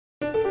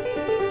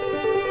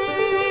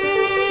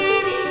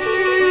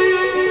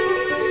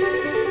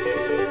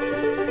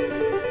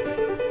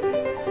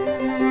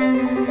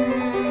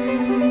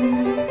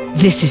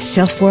This is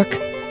SelfWork,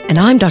 and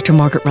I'm Dr.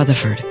 Margaret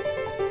Rutherford.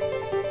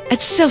 At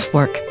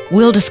SelfWork,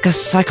 we'll discuss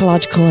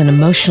psychological and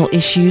emotional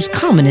issues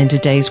common in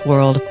today's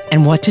world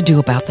and what to do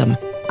about them.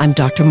 I'm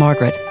Dr.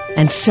 Margaret,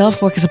 and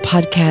SelfWork is a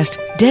podcast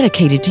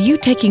dedicated to you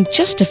taking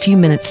just a few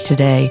minutes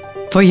today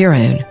for your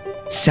own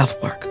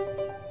self-work.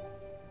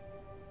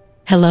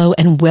 Hello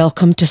and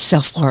welcome to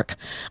SelfWork.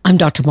 I'm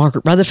Dr.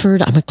 Margaret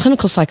Rutherford. I'm a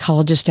clinical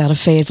psychologist out of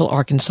Fayetteville,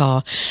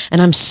 Arkansas,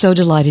 and I'm so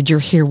delighted you're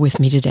here with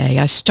me today.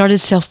 I started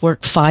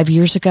SelfWork 5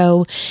 years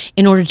ago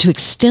in order to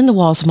extend the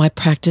walls of my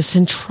practice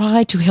and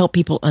try to help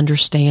people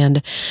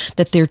understand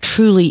that there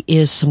truly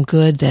is some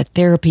good that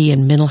therapy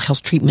and mental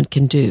health treatment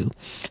can do.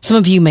 Some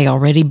of you may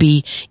already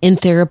be in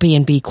therapy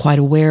and be quite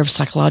aware of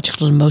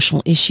psychological and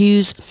emotional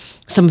issues.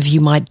 Some of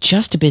you might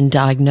just have been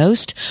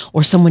diagnosed,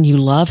 or someone you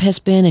love has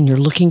been, and you're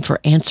looking for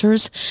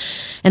answers.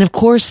 And of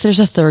course, there's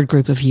a third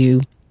group of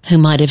you who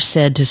might have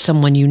said to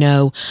someone you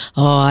know,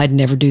 "Oh, I'd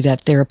never do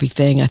that therapy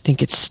thing. I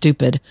think it's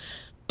stupid."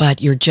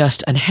 But you're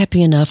just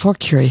unhappy enough or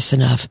curious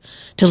enough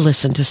to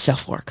listen to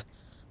SelfWork.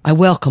 I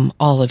welcome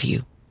all of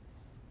you.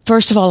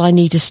 First of all, I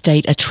need to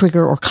state a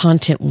trigger or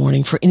content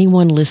warning for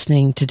anyone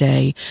listening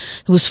today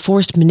who was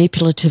forced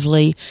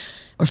manipulatively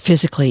or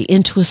physically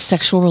into a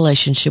sexual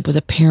relationship with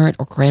a parent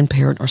or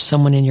grandparent or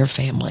someone in your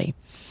family.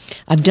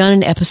 I've done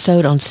an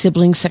episode on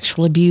sibling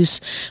sexual abuse,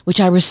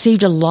 which I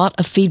received a lot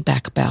of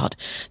feedback about,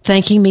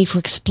 thanking me for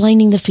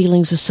explaining the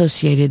feelings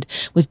associated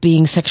with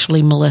being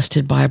sexually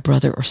molested by a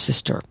brother or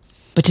sister.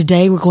 But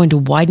today we're going to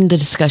widen the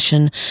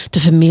discussion to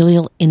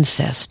familial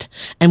incest,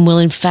 and will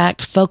in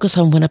fact focus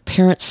on when a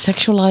parent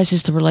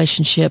sexualizes the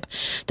relationship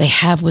they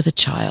have with a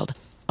child.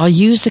 I'll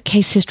use the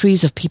case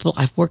histories of people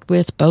I've worked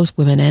with, both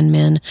women and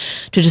men,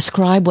 to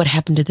describe what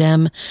happened to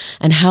them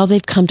and how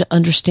they've come to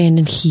understand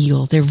and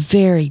heal their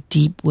very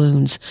deep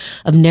wounds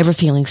of never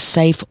feeling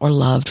safe or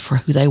loved for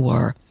who they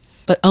were,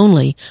 but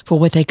only for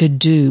what they could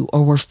do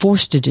or were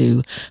forced to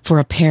do for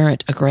a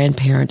parent, a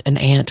grandparent, an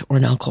aunt, or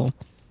an uncle.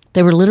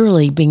 They were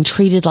literally being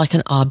treated like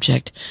an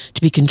object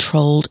to be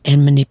controlled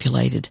and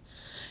manipulated.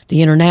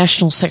 The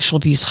International Sexual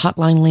Abuse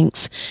Hotline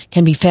links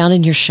can be found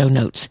in your show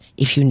notes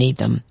if you need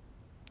them.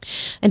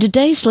 And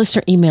today's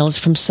listener email is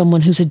from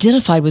someone who's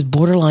identified with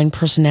borderline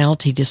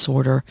personality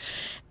disorder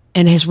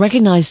and has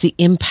recognized the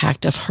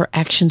impact of her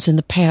actions in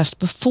the past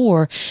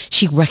before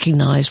she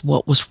recognized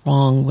what was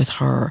wrong with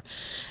her,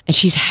 and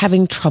she's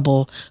having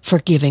trouble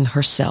forgiving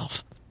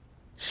herself.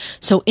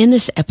 So in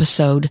this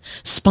episode,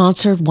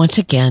 sponsored once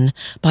again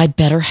by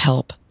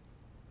BetterHelp,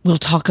 we'll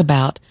talk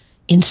about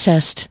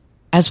incest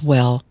as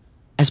well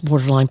as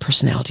borderline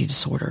personality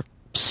disorder.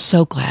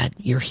 So glad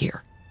you're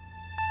here.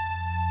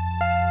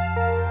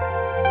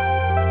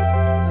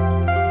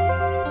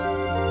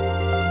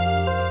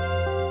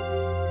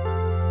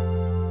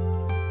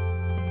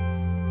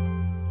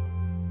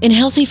 In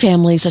healthy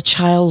families, a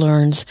child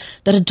learns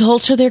that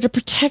adults are there to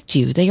protect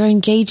you. They are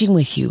engaging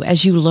with you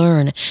as you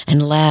learn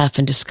and laugh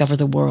and discover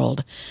the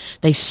world.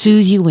 They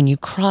soothe you when you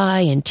cry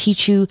and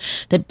teach you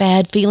that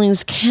bad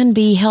feelings can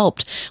be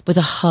helped with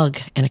a hug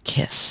and a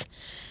kiss.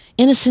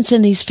 Innocence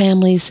in these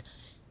families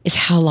is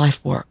how life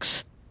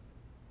works.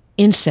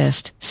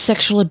 Incest,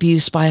 sexual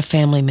abuse by a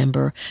family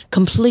member,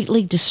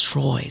 completely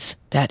destroys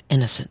that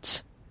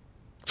innocence.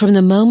 From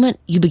the moment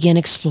you begin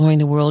exploring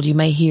the world, you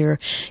may hear,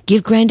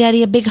 "Give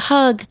Granddaddy a big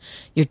hug,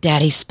 your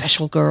daddy's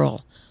special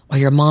girl, or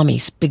your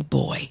mommy's big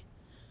boy."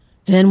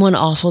 Then one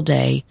awful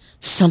day,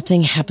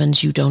 something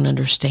happens you don't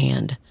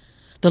understand.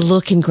 The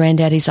look in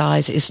Granddaddy's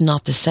eyes is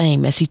not the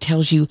same as he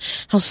tells you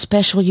how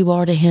special you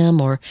are to him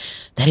or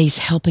that he's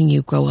helping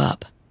you grow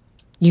up.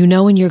 You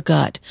know in your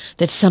gut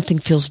that something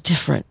feels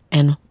different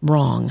and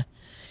wrong.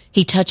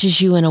 He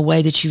touches you in a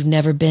way that you've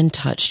never been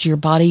touched. Your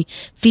body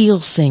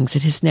feels things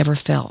it has never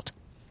felt.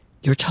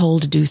 You're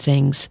told to do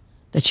things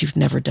that you've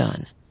never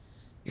done.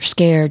 You're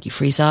scared, you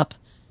freeze up,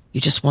 you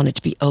just want it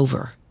to be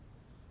over.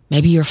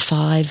 Maybe you're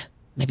 5,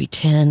 maybe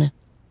 10.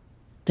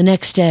 The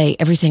next day,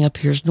 everything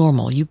appears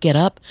normal. You get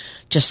up,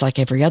 just like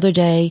every other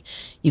day.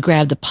 You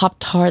grab the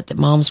Pop-Tart that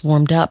Mom's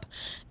warmed up,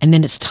 and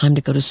then it's time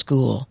to go to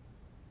school.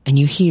 And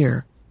you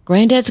hear,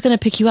 "Granddad's going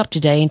to pick you up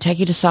today and take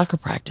you to soccer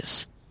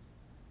practice."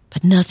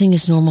 But nothing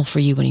is normal for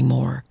you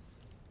anymore.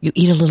 You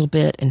eat a little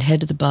bit and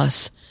head to the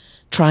bus,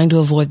 trying to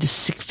avoid the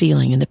sick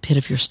feeling in the pit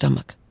of your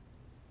stomach.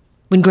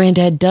 When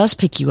Granddad does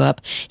pick you up,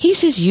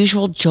 he's his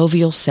usual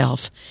jovial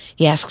self.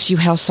 He asks you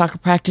how soccer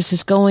practice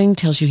is going,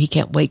 tells you he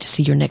can't wait to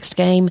see your next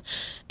game,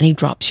 and he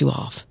drops you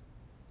off.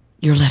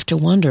 You're left to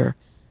wonder,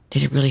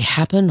 did it really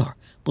happen, or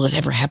will it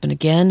ever happen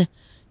again?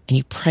 And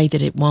you pray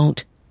that it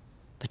won't,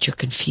 but you're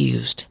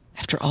confused.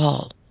 After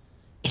all,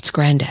 it's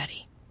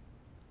Granddaddy.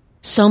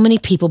 So many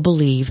people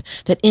believe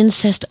that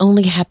incest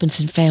only happens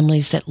in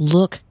families that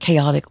look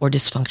chaotic or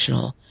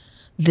dysfunctional.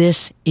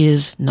 This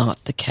is not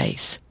the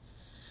case.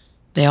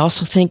 They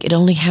also think it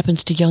only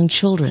happens to young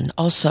children.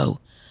 Also,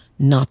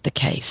 not the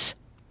case.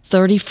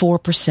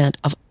 34%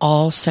 of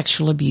all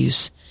sexual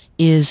abuse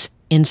is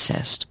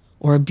incest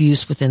or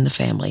abuse within the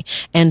family,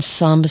 and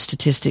some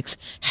statistics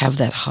have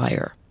that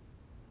higher.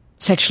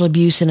 Sexual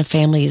abuse in a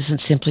family isn't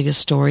simply a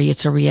story.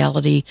 It's a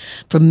reality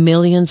for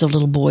millions of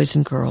little boys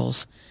and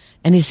girls,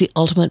 and is the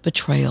ultimate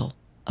betrayal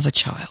of a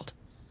child.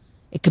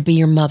 It could be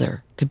your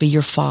mother, could be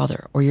your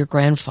father or your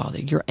grandfather,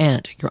 your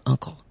aunt, your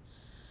uncle.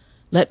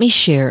 Let me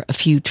share a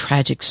few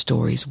tragic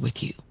stories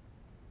with you.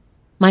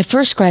 My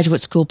first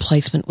graduate school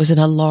placement was in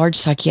a large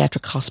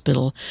psychiatric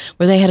hospital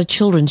where they had a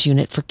children's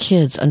unit for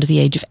kids under the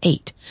age of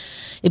 8.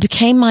 It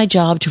became my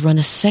job to run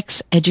a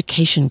sex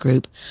education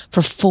group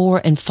for 4-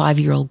 and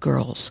 5-year-old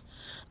girls,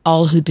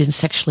 all who'd been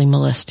sexually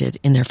molested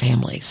in their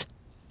families.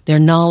 Their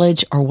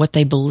knowledge, or what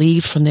they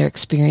believed from their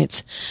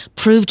experience,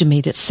 proved to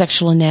me that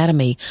sexual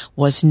anatomy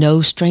was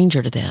no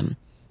stranger to them.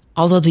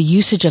 Although the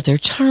usage of their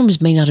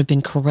terms may not have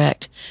been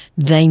correct,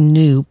 they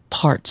knew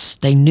parts.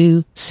 They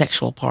knew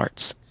sexual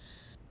parts.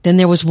 Then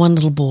there was one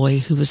little boy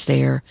who was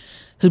there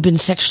who'd been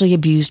sexually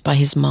abused by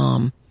his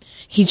mom.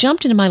 He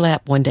jumped into my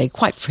lap one day,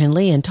 quite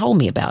friendly, and told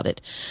me about it.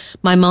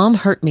 "My mom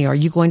hurt me. Are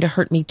you going to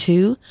hurt me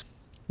too?"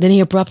 Then he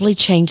abruptly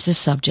changed the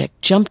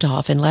subject, jumped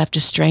off, and laughed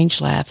a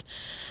strange laugh,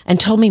 and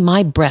told me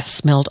my breath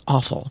smelled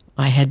awful.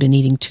 I had been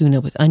eating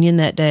tuna with onion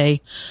that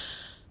day.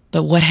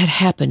 But what had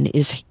happened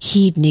is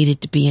he'd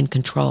needed to be in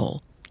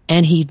control,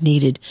 and he'd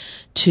needed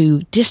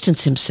to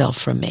distance himself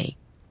from me.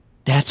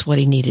 That's what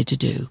he needed to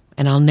do,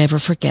 and I'll never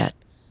forget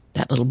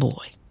that little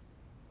boy.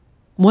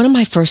 One of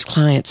my first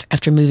clients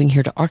after moving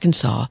here to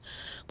Arkansas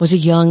was a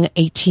young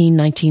 18,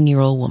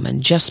 19-year-old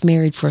woman, just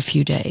married for a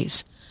few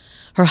days.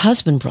 Her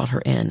husband brought her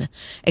in,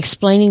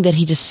 explaining that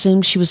he'd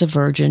assumed she was a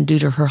virgin due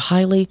to her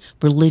highly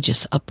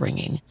religious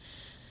upbringing.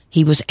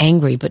 He was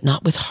angry, but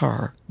not with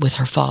her, with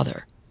her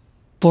father.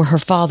 For her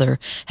father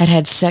had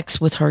had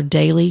sex with her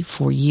daily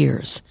for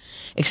years,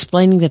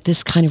 explaining that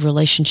this kind of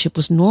relationship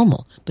was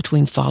normal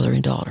between father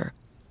and daughter.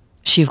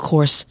 She, of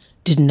course,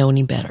 didn't know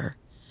any better.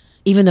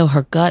 Even though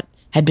her gut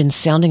had been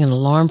sounding an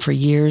alarm for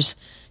years,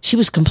 she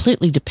was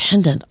completely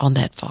dependent on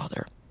that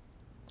father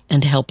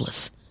and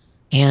helpless.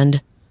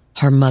 And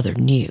her mother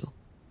knew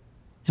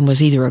and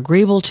was either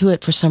agreeable to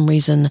it for some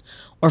reason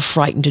or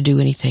frightened to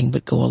do anything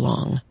but go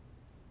along.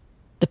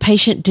 The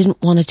patient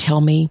didn't want to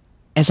tell me.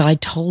 As I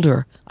told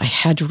her, I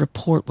had to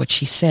report what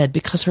she said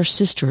because her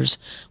sisters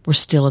were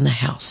still in the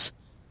house.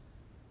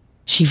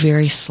 She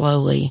very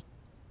slowly,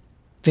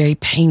 very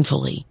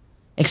painfully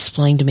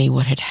explained to me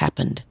what had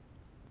happened.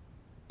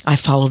 I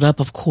followed up,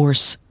 of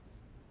course,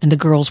 and the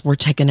girls were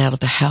taken out of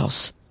the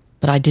house,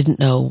 but I didn't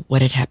know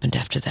what had happened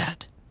after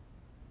that.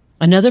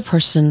 Another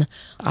person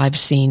I've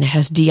seen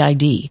has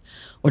DID,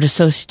 or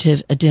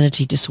dissociative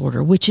identity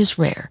disorder, which is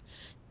rare.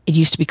 It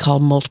used to be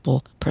called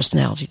multiple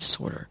personality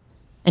disorder.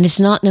 And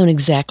it's not known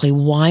exactly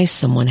why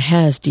someone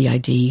has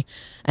DID,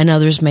 and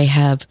others may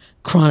have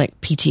chronic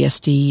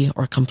PTSD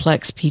or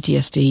complex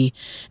PTSD,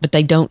 but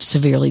they don't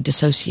severely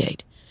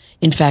dissociate.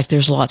 In fact,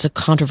 there's lots of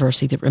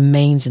controversy that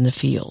remains in the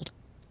field.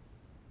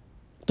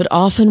 But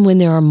often when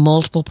there are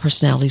multiple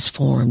personalities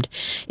formed,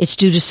 it's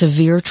due to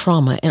severe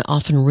trauma and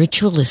often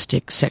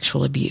ritualistic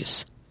sexual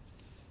abuse.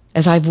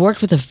 As I've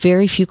worked with a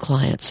very few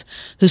clients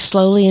who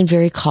slowly and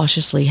very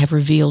cautiously have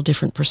revealed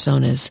different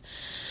personas,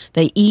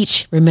 they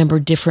each remember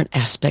different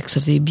aspects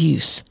of the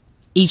abuse.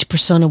 Each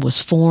persona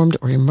was formed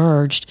or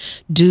emerged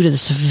due to the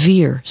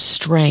severe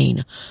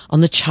strain on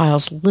the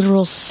child's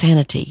literal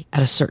sanity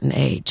at a certain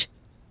age.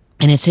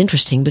 And it's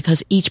interesting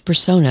because each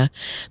persona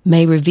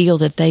may reveal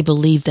that they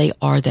believe they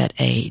are that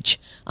age.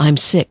 I'm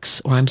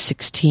 6 or I'm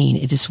 16.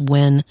 It is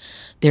when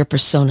their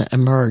persona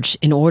emerged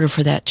in order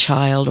for that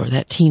child or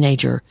that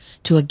teenager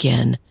to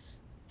again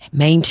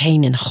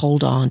maintain and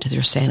hold on to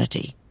their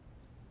sanity.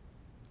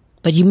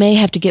 But you may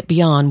have to get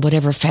beyond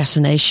whatever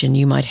fascination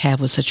you might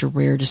have with such a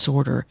rare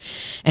disorder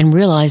and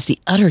realize the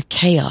utter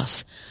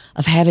chaos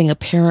of having a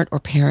parent or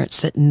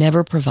parents that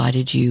never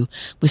provided you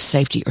with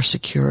safety or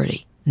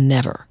security.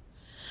 Never.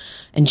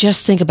 And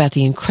just think about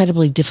the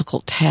incredibly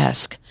difficult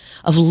task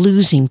of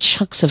losing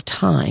chunks of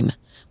time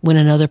when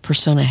another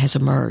persona has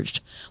emerged,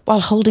 while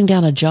holding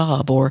down a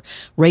job or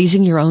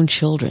raising your own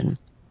children.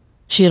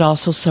 She had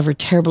also suffered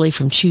terribly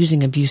from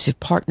choosing abusive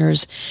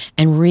partners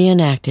and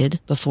reenacted,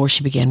 before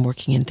she began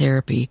working in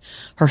therapy,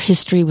 her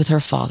history with her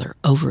father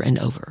over and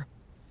over.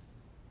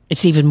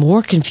 It's even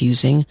more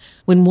confusing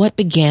when what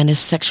began as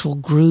sexual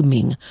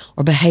grooming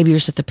or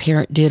behaviors that the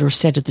parent did or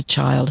said to the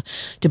child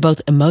to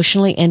both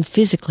emotionally and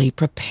physically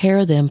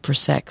prepare them for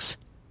sex.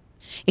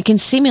 It can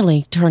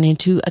seemingly turn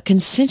into a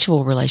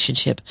consensual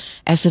relationship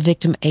as the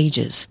victim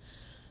ages.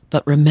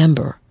 But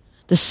remember,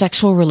 the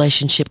sexual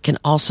relationship can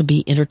also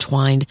be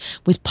intertwined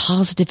with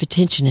positive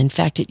attention. In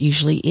fact, it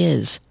usually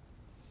is.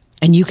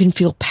 And you can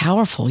feel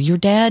powerful. Your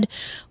dad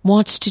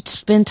wants to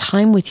spend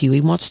time with you.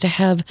 He wants to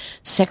have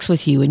sex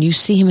with you, and you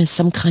see him as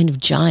some kind of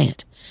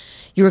giant.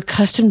 You're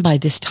accustomed by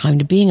this time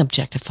to being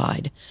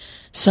objectified.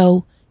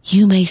 So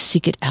you may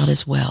seek it out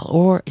as well,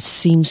 or it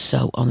seems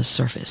so on the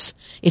surface.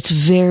 It's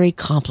very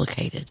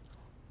complicated.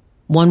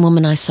 One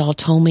woman I saw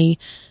told me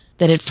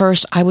that at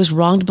first I was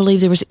wrong to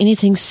believe there was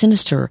anything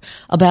sinister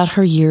about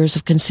her years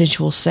of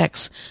consensual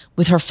sex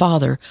with her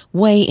father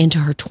way into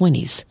her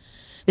 20s.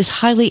 This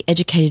highly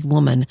educated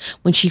woman,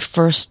 when she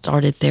first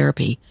started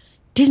therapy,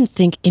 didn't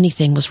think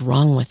anything was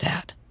wrong with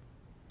that.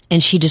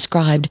 And she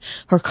described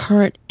her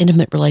current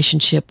intimate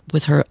relationship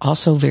with her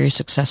also very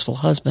successful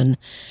husband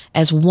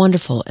as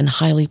wonderful and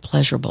highly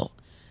pleasurable.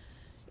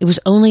 It was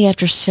only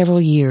after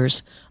several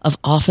years of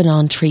off and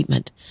on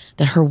treatment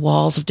that her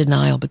walls of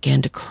denial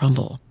began to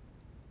crumble.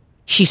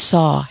 She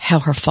saw how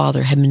her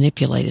father had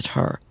manipulated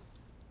her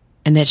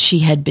and that she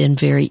had been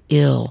very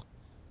ill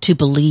to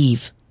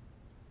believe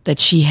that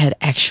she had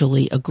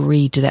actually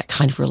agreed to that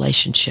kind of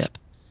relationship.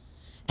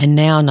 And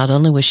now not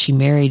only was she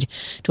married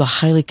to a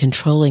highly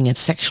controlling and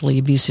sexually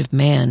abusive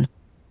man,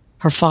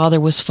 her father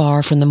was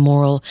far from the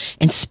moral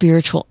and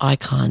spiritual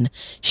icon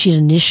she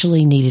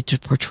initially needed to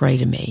portray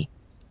to me.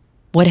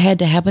 What had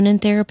to happen in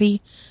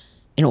therapy?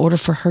 In order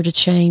for her to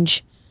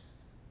change,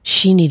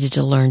 she needed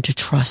to learn to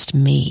trust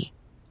me.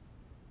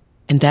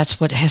 And that's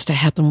what has to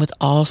happen with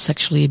all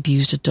sexually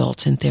abused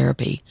adults in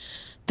therapy.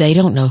 They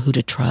don't know who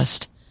to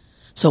trust.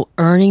 So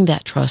earning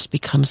that trust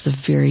becomes the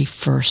very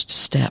first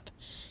step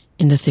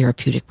in the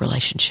therapeutic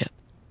relationship.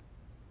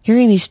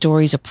 Hearing these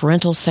stories of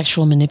parental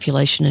sexual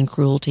manipulation and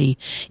cruelty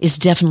is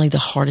definitely the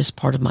hardest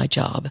part of my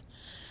job.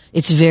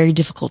 It's very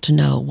difficult to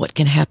know what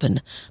can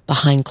happen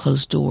behind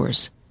closed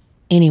doors,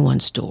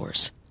 anyone's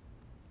doors.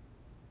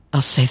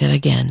 I'll say that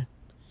again,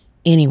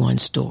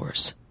 anyone's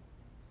doors.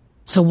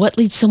 So what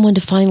leads someone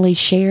to finally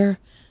share?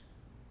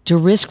 To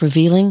risk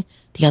revealing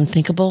the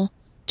unthinkable?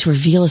 To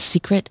reveal a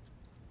secret?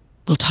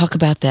 We'll talk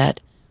about that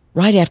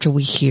right after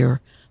we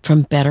hear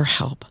from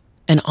BetterHelp,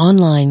 an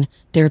online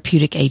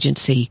therapeutic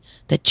agency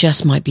that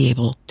just might be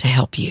able to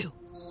help you.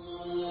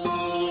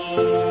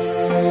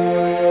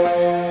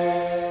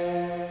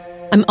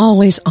 I'm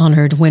always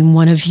honored when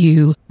one of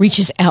you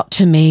reaches out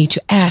to me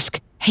to ask,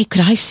 hey,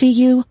 could I see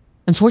you?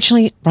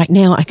 Unfortunately, right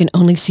now I can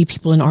only see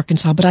people in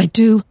Arkansas, but I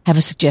do have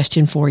a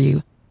suggestion for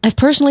you. I've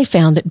personally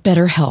found that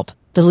BetterHelp,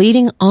 the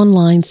leading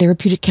online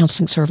therapeutic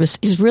counseling service,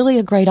 is really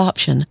a great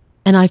option,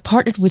 and I've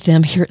partnered with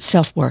them here at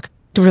SelfWork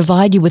to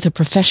provide you with a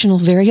professional,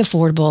 very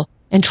affordable,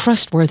 and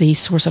trustworthy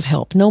source of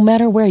help, no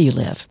matter where you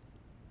live.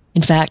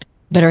 In fact,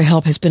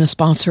 BetterHelp has been a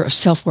sponsor of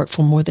SelfWork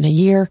for more than a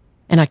year,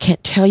 and I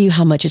can't tell you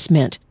how much it's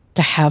meant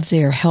to have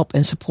their help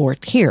and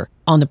support here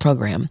on the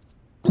program.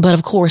 But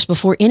of course,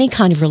 before any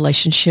kind of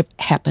relationship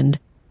happened,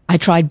 I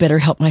tried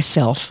BetterHelp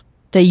myself.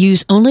 They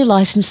use only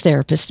licensed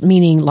therapists,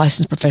 meaning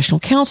licensed professional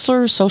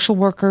counselors, social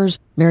workers,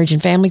 marriage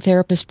and family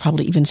therapists,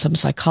 probably even some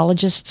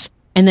psychologists,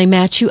 and they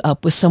match you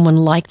up with someone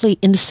likely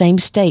in the same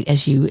state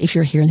as you if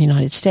you're here in the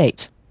United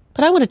States.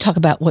 But I want to talk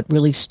about what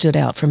really stood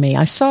out for me.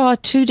 I saw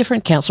 2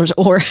 different counselors,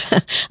 or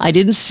I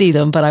didn't see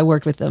them, but I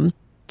worked with them.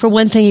 For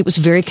one thing, it was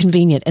very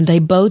convenient, and they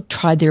both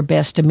tried their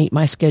best to meet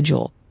my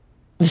schedule.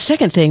 The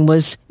second thing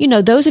was,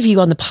 those of you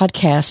on the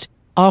podcast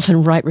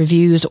often write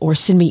reviews or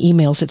send me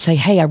emails that say,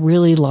 hey, I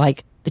really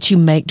like that you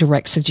make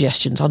direct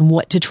suggestions on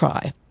what to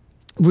try.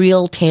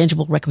 Real,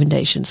 tangible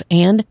recommendations.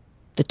 And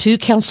the 2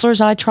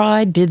 counselors I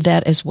tried did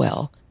that as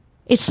well.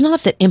 It's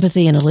not that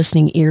empathy and a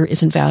listening ear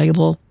isn't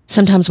valuable.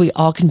 Sometimes we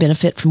all can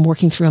benefit from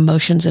working through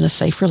emotions in a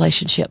safe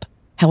relationship.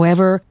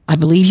 However, I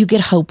believe you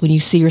get hope when you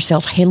see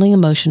yourself handling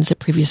emotions that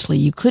previously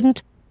you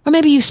couldn't, or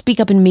maybe you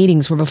speak up in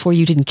meetings where before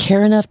you didn't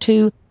care enough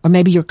to, or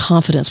maybe your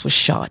confidence was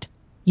shot.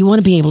 You want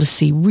to be able to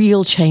see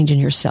real change in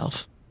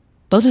yourself.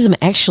 Both of them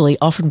actually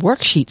offered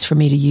worksheets for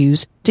me to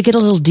use to get a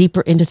little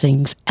deeper into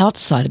things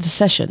outside of the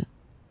session.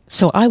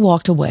 So I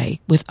walked away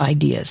with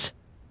ideas.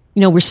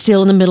 We're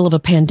still in the middle of a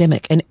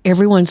pandemic, and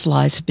everyone's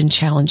lives have been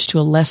challenged to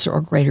a lesser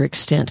or greater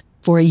extent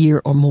for a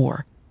year or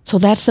more. So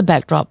that's the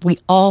backdrop we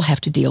all have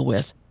to deal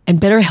with,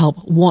 and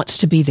BetterHelp wants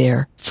to be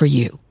there for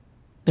you.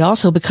 But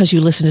also, because you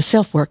listen to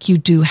SelfWork, you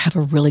do have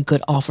a really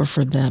good offer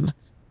for them.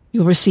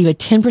 You'll receive a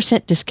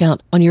 10%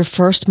 discount on your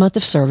first month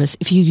of service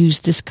if you use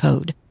this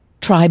code.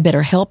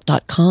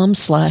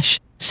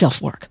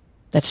 TryBetterHelp.com/SelfWork.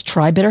 That's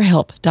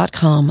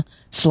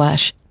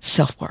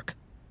TryBetterHelp.com/SelfWork.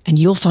 And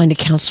you'll find a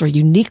counselor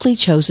uniquely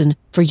chosen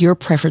for your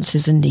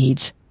preferences and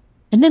needs.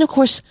 And then, of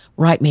course,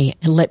 write me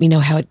and let me know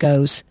how it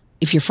goes.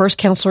 If your first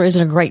counselor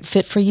isn't a great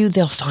fit for you,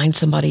 they'll find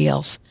somebody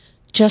else,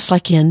 just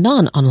like in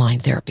non-online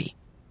therapy.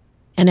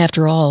 And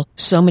after all,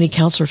 so many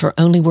counselors are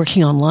only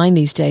working online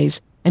these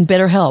days, and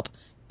BetterHelp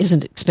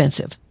isn't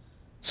expensive.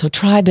 So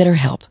try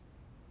BetterHelp,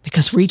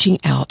 because reaching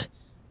out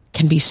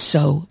can be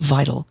so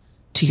vital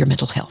to your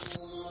mental health.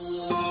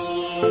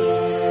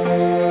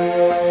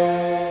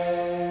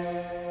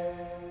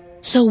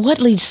 So what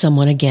leads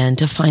someone again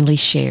to finally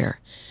share,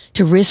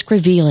 to risk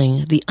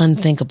revealing the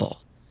unthinkable?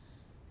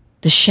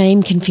 The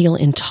shame can feel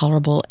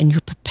intolerable and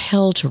you're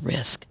propelled to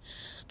risk.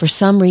 For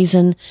some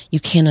reason you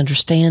can't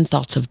understand,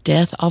 thoughts of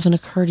death often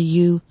occur to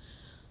you.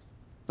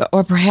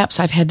 Or perhaps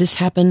I've had this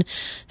happen.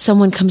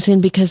 Someone comes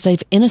in because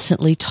they've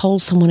innocently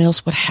told someone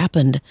else what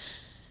happened,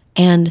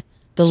 and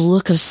the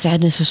look of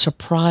sadness or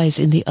surprise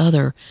in the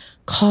other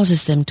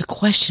causes them to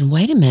question,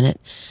 wait a minute,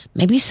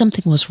 maybe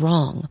something was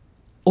wrong.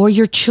 Or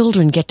your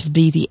children get to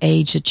be the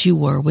age that you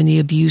were when the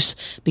abuse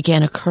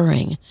began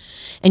occurring,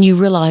 and you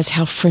realize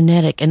how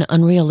frenetic and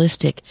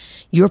unrealistic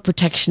your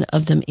protection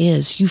of them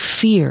is. You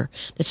fear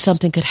that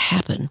something could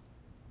happen,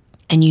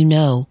 and you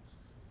know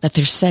that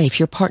they're safe.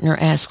 Your partner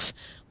asks,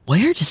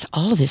 where does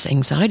all of this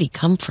anxiety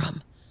come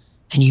from?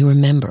 And you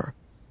remember,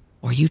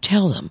 or you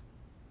tell them.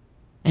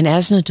 And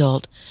as an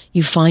adult,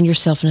 you find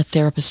yourself in a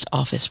therapist's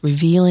office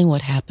revealing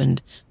what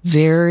happened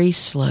very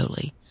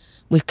slowly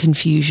with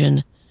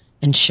confusion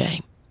and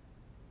shame.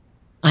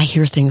 I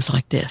hear things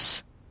like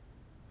this.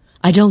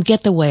 I don't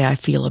get the way I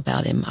feel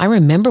about him. I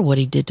remember what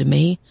he did to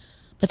me,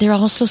 but there are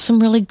also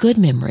some really good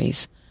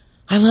memories.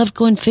 I loved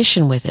going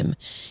fishing with him.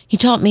 He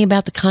taught me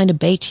about the kind of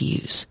bait to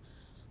use.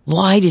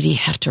 Why did he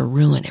have to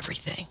ruin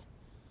everything?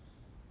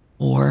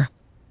 Or,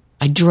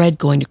 I dread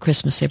going to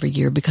Christmas every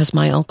year because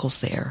my uncle's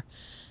there,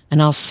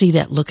 and I'll see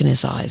that look in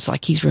his eyes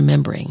like he's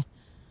remembering.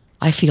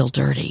 I feel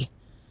dirty.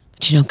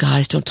 But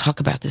guys don't talk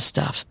about this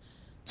stuff,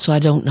 so I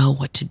don't know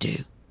what to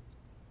do.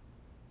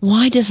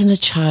 Why doesn't a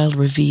child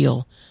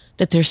reveal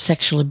that their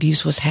sexual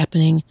abuse was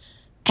happening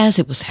as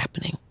it was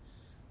happening?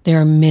 There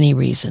are many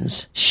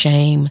reasons.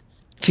 Shame,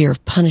 fear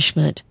of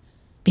punishment,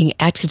 being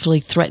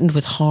actively threatened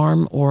with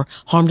harm or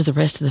harm to the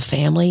rest of the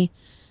family,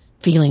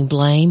 feeling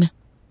blame,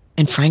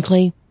 and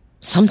frankly,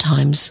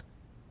 sometimes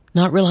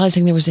not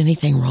realizing there was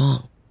anything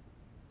wrong.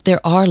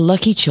 There are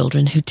lucky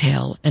children who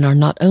tell and are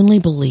not only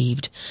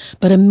believed,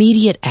 but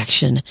immediate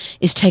action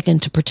is taken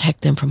to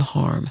protect them from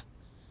harm.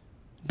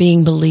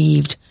 Being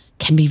believed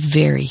can be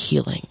very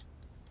healing.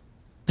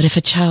 But if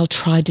a child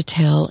tried to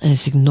tell and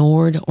is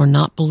ignored or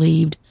not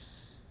believed,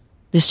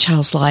 this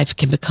child's life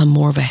can become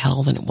more of a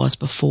hell than it was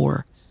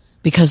before,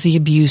 because the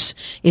abuse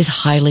is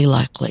highly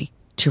likely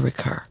to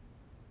recur.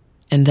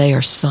 And they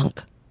are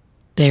sunk.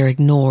 They are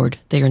ignored.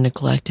 They are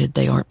neglected.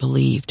 They aren't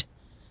believed.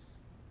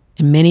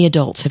 And many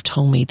adults have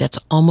told me that's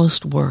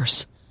almost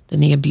worse than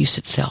the abuse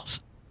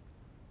itself.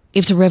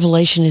 If the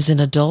revelation is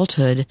in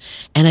adulthood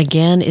and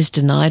again is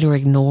denied or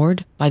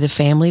ignored by the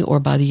family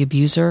or by the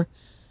abuser,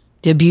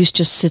 the abuse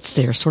just sits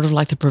there, sort of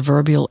like the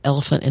proverbial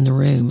elephant in the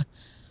room.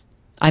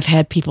 I've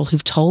had people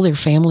who've told their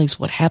families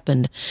what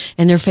happened,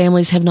 and their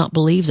families have not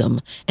believed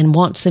them and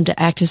wants them to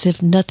act as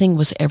if nothing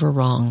was ever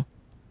wrong.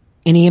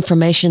 Any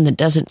information that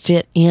doesn't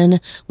fit in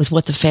with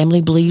what the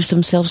family believes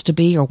themselves to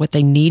be or what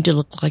they need to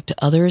look like to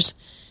others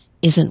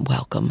isn't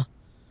welcome.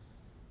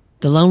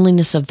 The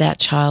loneliness of that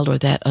child or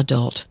that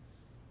adult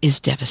is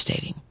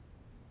devastating.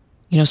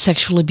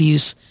 Sexual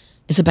abuse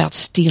is about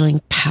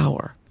stealing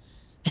power,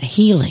 and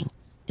healing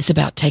is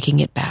about taking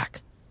it back.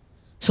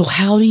 So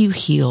how do you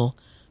heal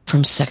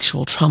from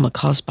sexual trauma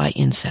caused by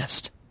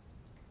incest?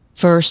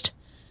 First,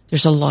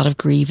 there's a lot of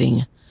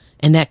grieving,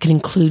 and that can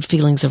include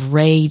feelings of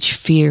rage,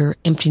 fear,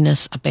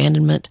 emptiness,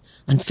 abandonment,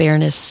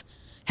 unfairness,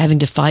 having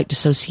to fight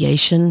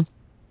dissociation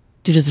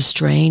due to the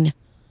strain,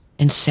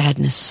 and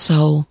sadness,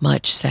 so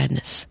much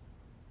sadness.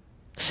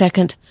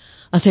 Second,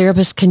 a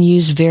therapist can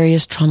use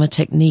various trauma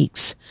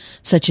techniques,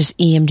 such as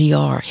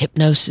EMDR,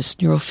 hypnosis,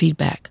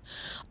 neurofeedback,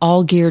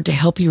 all geared to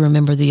help you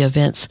remember the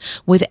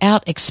events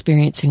without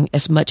experiencing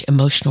as much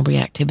emotional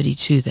reactivity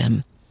to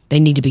them. They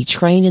need to be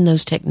trained in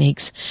those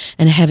techniques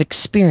and have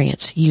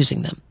experience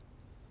using them.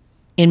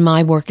 In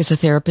my work as a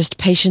therapist,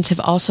 patients have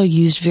also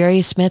used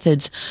various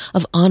methods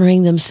of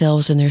honoring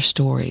themselves and their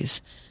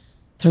stories,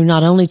 through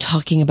not only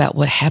talking about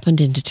what happened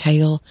in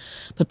detail,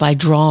 but by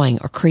drawing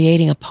or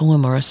creating a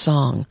poem or a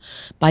song,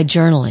 by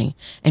journaling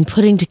and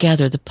putting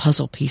together the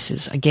puzzle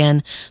pieces.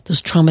 Again, those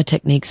trauma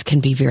techniques can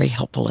be very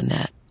helpful in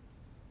that.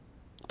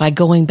 By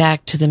going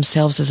back to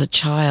themselves as a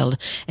child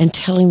and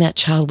telling that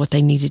child what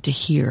they needed to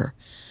hear.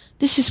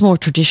 This is more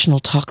traditional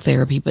talk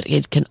therapy, but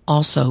it can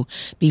also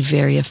be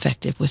very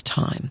effective with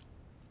time.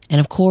 And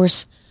of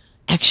course,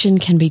 action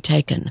can be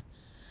taken.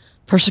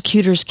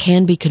 Persecutors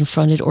can be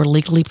confronted or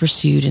legally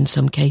pursued in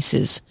some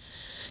cases.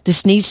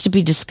 This needs to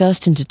be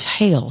discussed in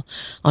detail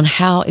on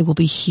how it will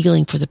be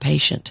healing for the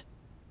patient.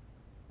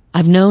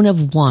 I've known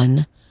of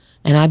one,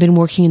 and I've been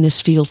working in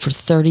this field for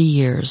 30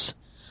 years,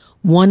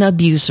 one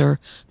abuser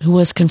who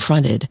was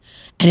confronted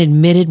and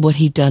admitted what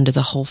he'd done to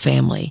the whole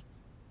family,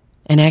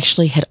 and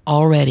actually had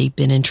already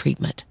been in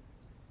treatment.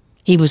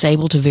 He was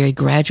able to very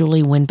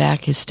gradually win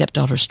back his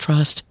stepdaughter's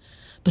trust,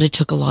 but it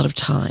took a lot of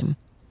time.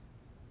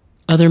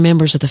 Other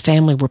members of the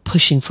family were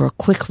pushing for a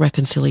quick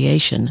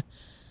reconciliation.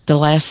 The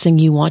last thing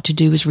you want to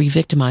do is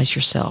re-victimize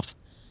yourself.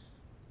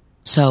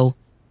 So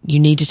you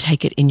need to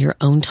take it in your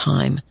own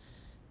time.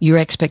 Your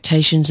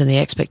expectations and the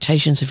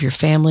expectations of your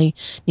family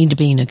need to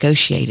be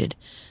negotiated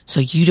so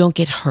you don't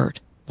get hurt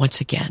once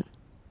again.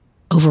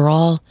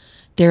 Overall,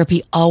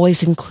 therapy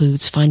always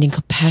includes finding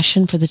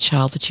compassion for the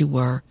child that you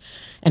were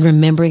and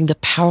remembering the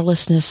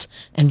powerlessness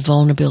and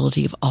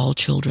vulnerability of all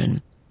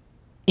children.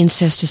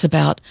 Incest is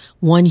about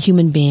one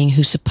human being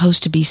who's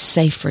supposed to be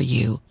safe for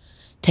you,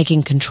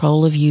 taking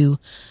control of you,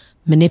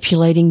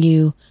 manipulating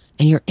you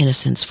and your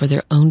innocence for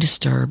their own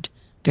disturbed,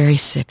 very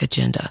sick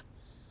agenda.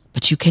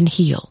 But you can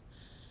heal.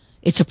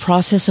 It's a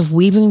process of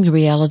weaving the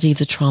reality of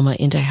the trauma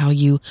into how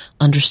you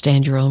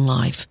understand your own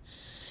life.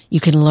 You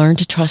can learn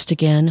to trust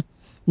again,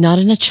 not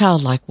in a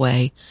childlike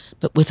way,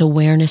 but with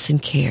awareness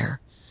and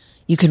care.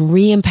 You can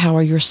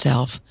re-empower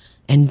yourself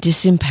and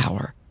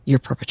disempower your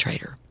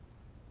perpetrator.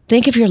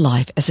 Think of your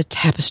life as a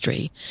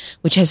tapestry,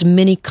 which has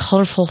many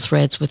colorful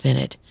threads within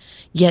it,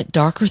 yet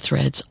darker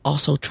threads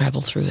also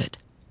travel through it.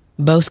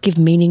 Both give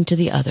meaning to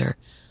the other,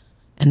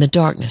 and the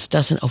darkness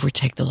doesn't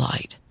overtake the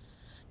light.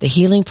 The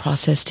healing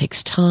process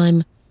takes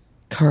time,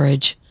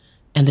 courage,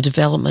 and the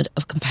development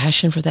of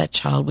compassion for that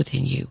child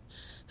within you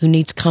who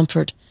needs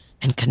comfort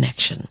and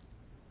connection.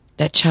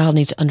 That child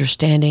needs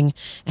understanding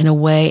and a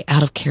way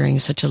out of carrying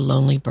such a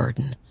lonely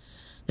burden.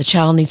 The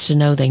child needs to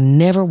know they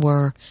never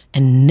were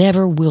and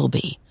never will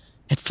be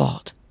at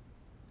fault.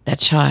 That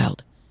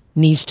child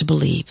needs to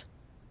believe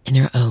in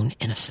their own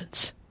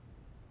innocence.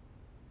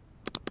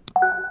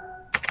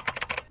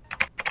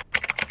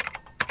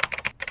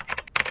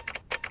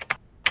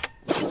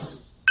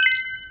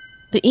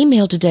 The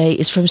email today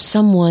is from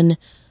someone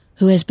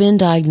who has been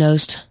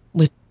diagnosed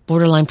with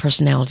borderline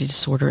personality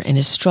disorder and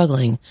is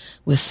struggling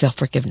with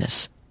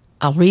self-forgiveness.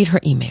 I'll read her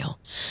email.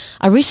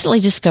 I recently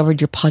discovered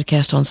your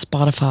podcast on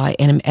Spotify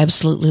and am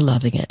absolutely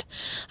loving it.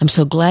 I'm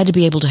so glad to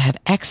be able to have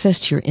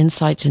access to your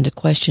insights into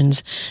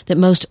questions that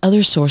most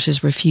other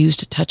sources refuse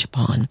to touch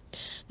upon.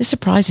 This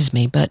surprises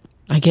me, but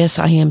I guess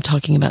I am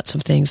talking about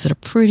some things that are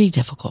pretty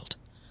difficult.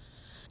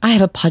 I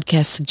have a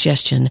podcast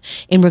suggestion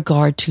in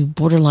regard to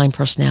borderline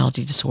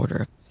personality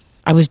disorder.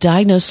 I was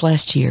diagnosed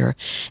last year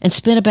and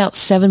spent about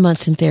 7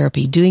 months in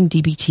therapy doing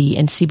DBT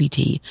and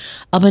CBT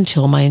up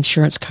until my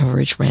insurance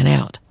coverage ran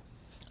out.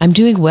 I'm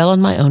doing well on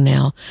my own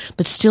now,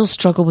 but still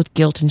struggle with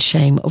guilt and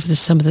shame over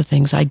some of the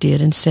things I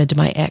did and said to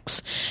my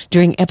ex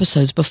during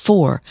episodes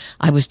before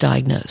I was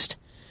diagnosed.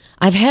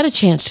 I've had a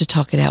chance to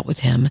talk it out with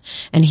him,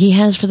 and he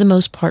has for the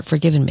most part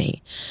forgiven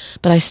me,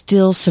 but I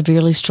still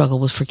severely struggle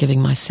with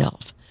forgiving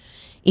myself.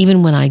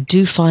 Even when I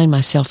do find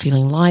myself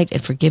feeling light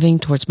and forgiving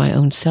towards my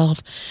own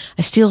self,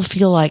 I still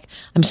feel like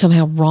I'm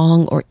somehow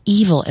wrong or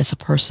evil as a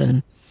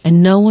person,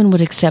 and no one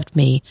would accept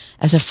me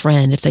as a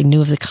friend if they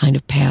knew of the kind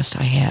of past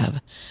I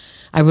have.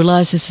 I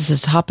realize this is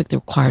a topic that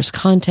requires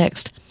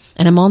context,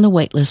 and I'm on the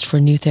wait list for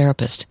a new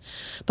therapist,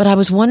 but I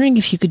was wondering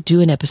if you could do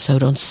an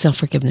episode on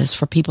self-forgiveness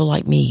for people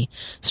like me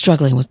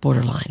struggling with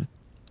borderline.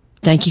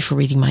 Thank you for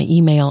reading my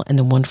email and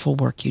the wonderful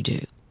work you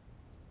do.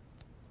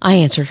 I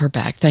answered her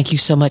back. Thank you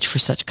so much for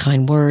such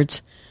kind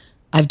words.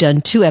 I've done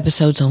 2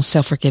 episodes on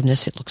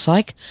self-forgiveness, it looks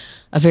like.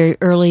 A very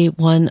early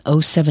one,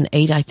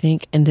 078, I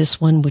think, and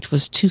this one, which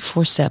was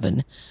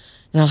 247.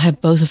 And I'll have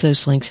both of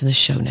those links in the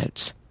show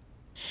notes.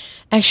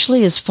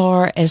 Actually, as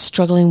far as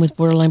struggling with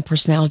borderline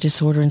personality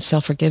disorder and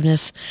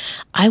self-forgiveness,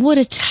 I would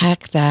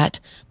attack that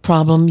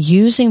problem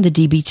using the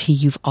DBT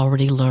you've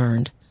already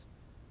learned.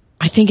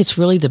 I think it's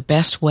really the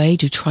best way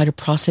to try to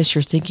process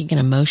your thinking and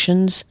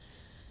emotions.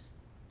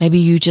 Maybe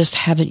you just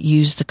haven't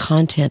used the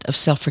content of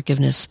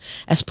self-forgiveness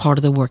as part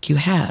of the work you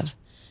have.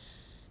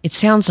 It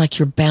sounds like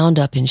you're bound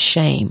up in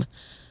shame,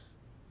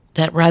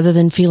 that rather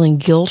than feeling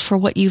guilt for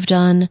what you've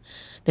done,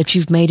 that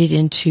you've made it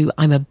into,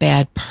 I'm a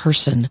bad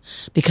person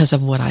because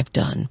of what I've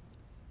done.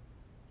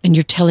 And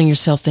you're telling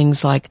yourself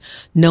things like,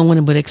 no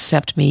one would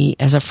accept me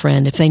as a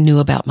friend if they knew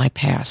about my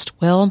past.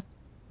 Well,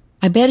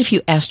 I bet if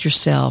you asked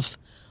yourself,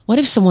 what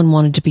if someone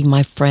wanted to be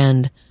my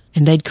friend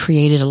and they'd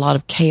created a lot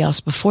of chaos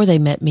before they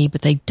met me,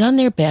 but they'd done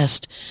their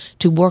best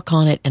to work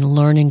on it and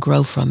learn and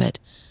grow from it?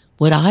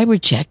 Would I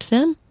reject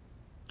them?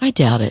 I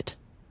doubt it.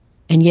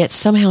 And yet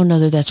somehow or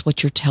another, that's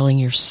what you're telling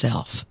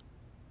yourself.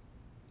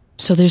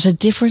 So there's a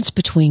difference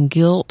between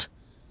guilt,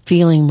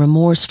 feeling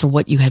remorse for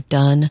what you have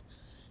done,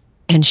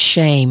 and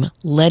shame,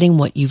 letting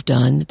what you've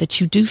done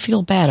that you do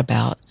feel bad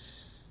about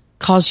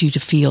cause you to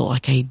feel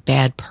like a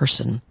bad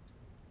person.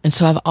 And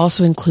so I've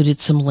also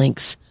included some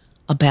links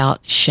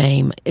about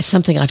shame. It's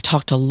something I've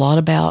talked a lot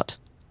about,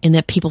 in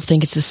that people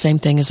think it's the same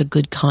thing as a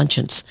good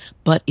conscience,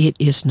 but it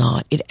is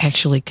not. It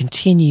actually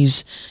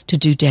continues to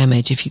do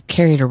damage if you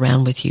carry it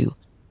around with you.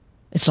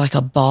 It's like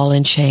a ball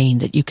and chain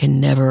that you can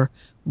never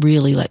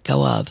really let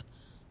go of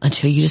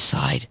until you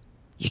decide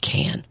you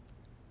can.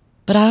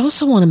 But I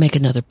also want to make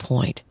another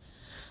point.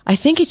 I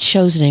think it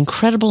shows an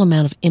incredible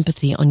amount of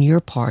empathy on your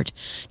part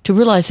to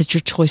realize that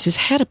your choices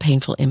had a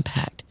painful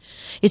impact.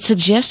 It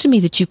suggests to me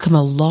that you've come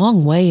a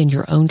long way in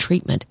your own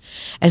treatment,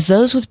 as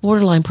those with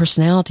borderline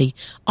personality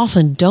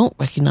often don't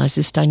recognize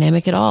this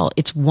dynamic at all.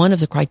 It's one of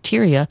the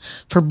criteria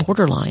for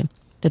borderline,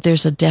 that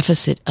there's a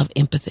deficit of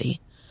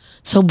empathy.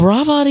 So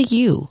bravo to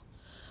you.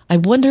 I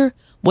wonder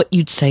what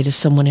you'd say to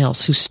someone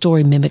else whose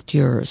story mimicked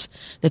yours,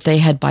 that they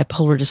had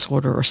bipolar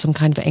disorder or some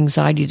kind of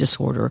anxiety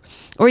disorder,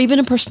 or even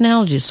a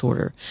personality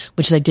disorder,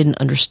 which they didn't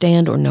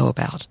understand or know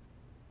about.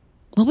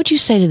 What would you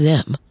say to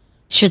them?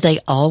 Should they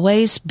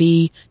always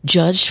be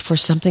judged for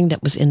something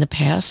that was in the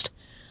past?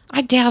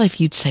 I doubt if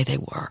you'd say they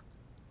were.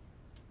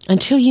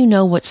 Until you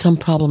know what some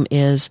problem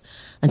is,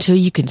 until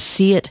you can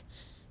see it,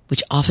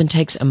 which often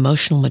takes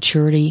emotional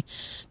maturity,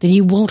 then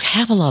you won't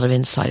have a lot of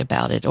insight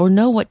about it or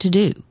know what to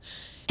do.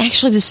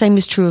 Actually, the same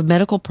is true of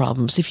medical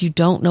problems. If you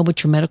don't know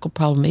what your medical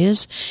problem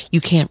is, you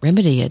can't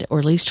remedy it, or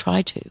at least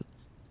try to.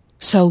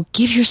 So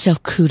give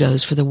yourself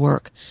kudos for the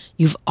work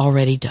you've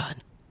already done.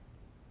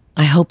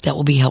 I hope that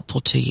will be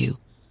helpful to you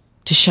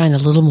to shine a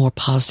little more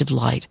positive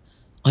light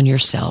on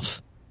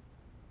yourself.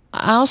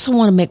 I also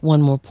want to make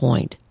one more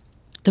point.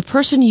 The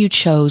person you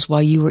chose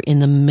while you were in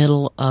the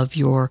middle of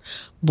your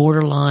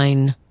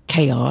borderline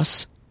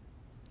chaos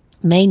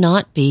may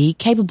not be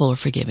capable of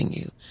forgiving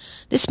you.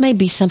 This may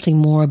be something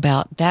more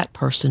about that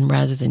person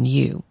rather than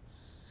you.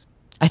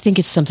 I think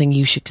it's something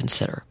you should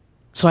consider.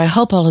 So I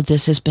hope all of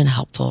this has been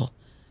helpful.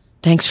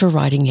 Thanks for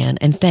writing in,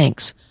 and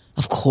thanks,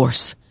 of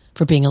course,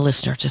 for being a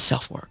listener to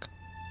SelfWork.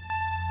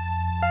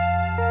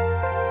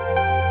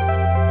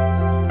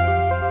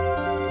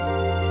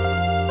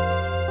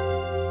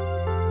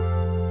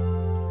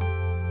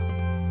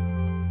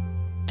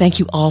 Thank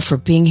you all for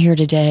being here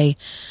today.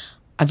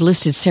 I've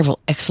listed several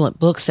excellent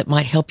books that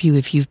might help you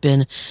if you've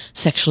been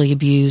sexually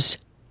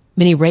abused.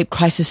 Many rape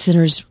crisis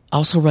centers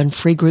also run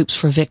free groups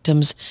for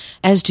victims,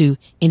 as do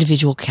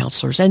individual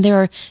counselors. And there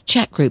are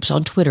chat groups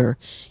on Twitter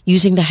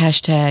using the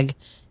hashtag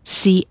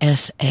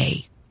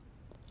CSA.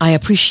 I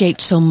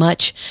appreciate so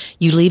much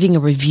you leaving a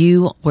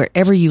review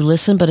wherever you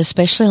listen, but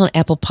especially on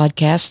Apple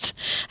Podcasts.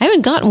 I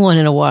haven't gotten one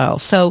in a while,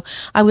 so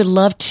I would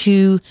love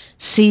to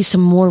see some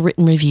more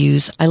written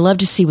reviews. I love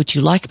to see what you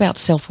like about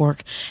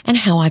SelfWork and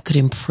how I could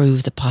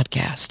improve the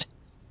podcast.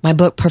 My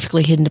book,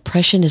 Perfectly Hidden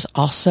Depression, is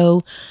also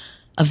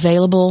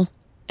available,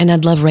 and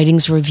I'd love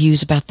ratings and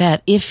reviews about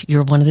that if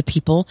you're one of the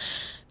people,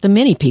 the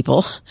many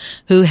people,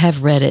 who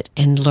have read it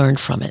and learned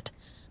from it.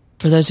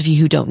 For those of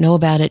you who don't know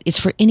about it, it's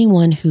for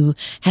anyone who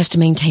has to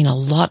maintain a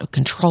lot of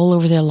control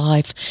over their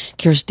life,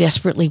 cares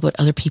desperately what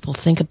other people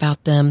think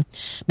about them,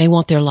 may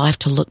want their life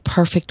to look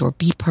perfect or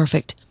be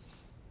perfect,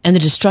 and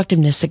the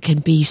destructiveness that can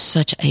be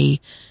such a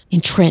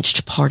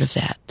entrenched part of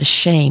that, the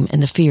shame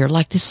and the fear,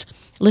 like this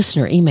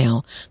listener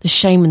email, the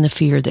shame and the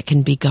fear that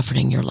can be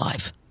governing your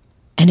life.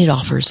 And it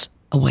offers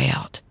a way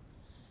out.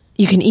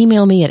 You can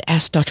email me at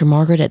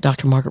askdrmargaret at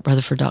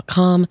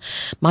drmargaretrutherford.com.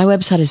 My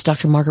website is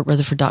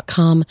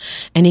drmargaretrutherford.com.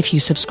 And if you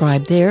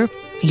subscribe there,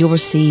 you'll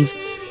receive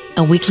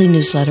a weekly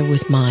newsletter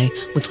with my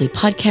weekly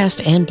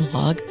podcast and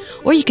blog.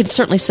 Or you can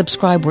certainly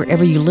subscribe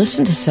wherever you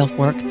listen to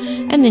SelfWork,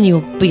 and then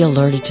you'll be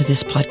alerted to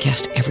this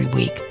podcast every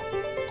week.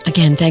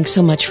 Again, thanks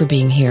so much for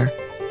being here.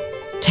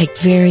 Take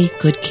very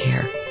good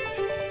care.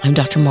 I'm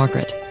Dr.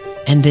 Margaret,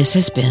 and this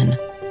has been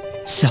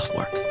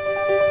SelfWork.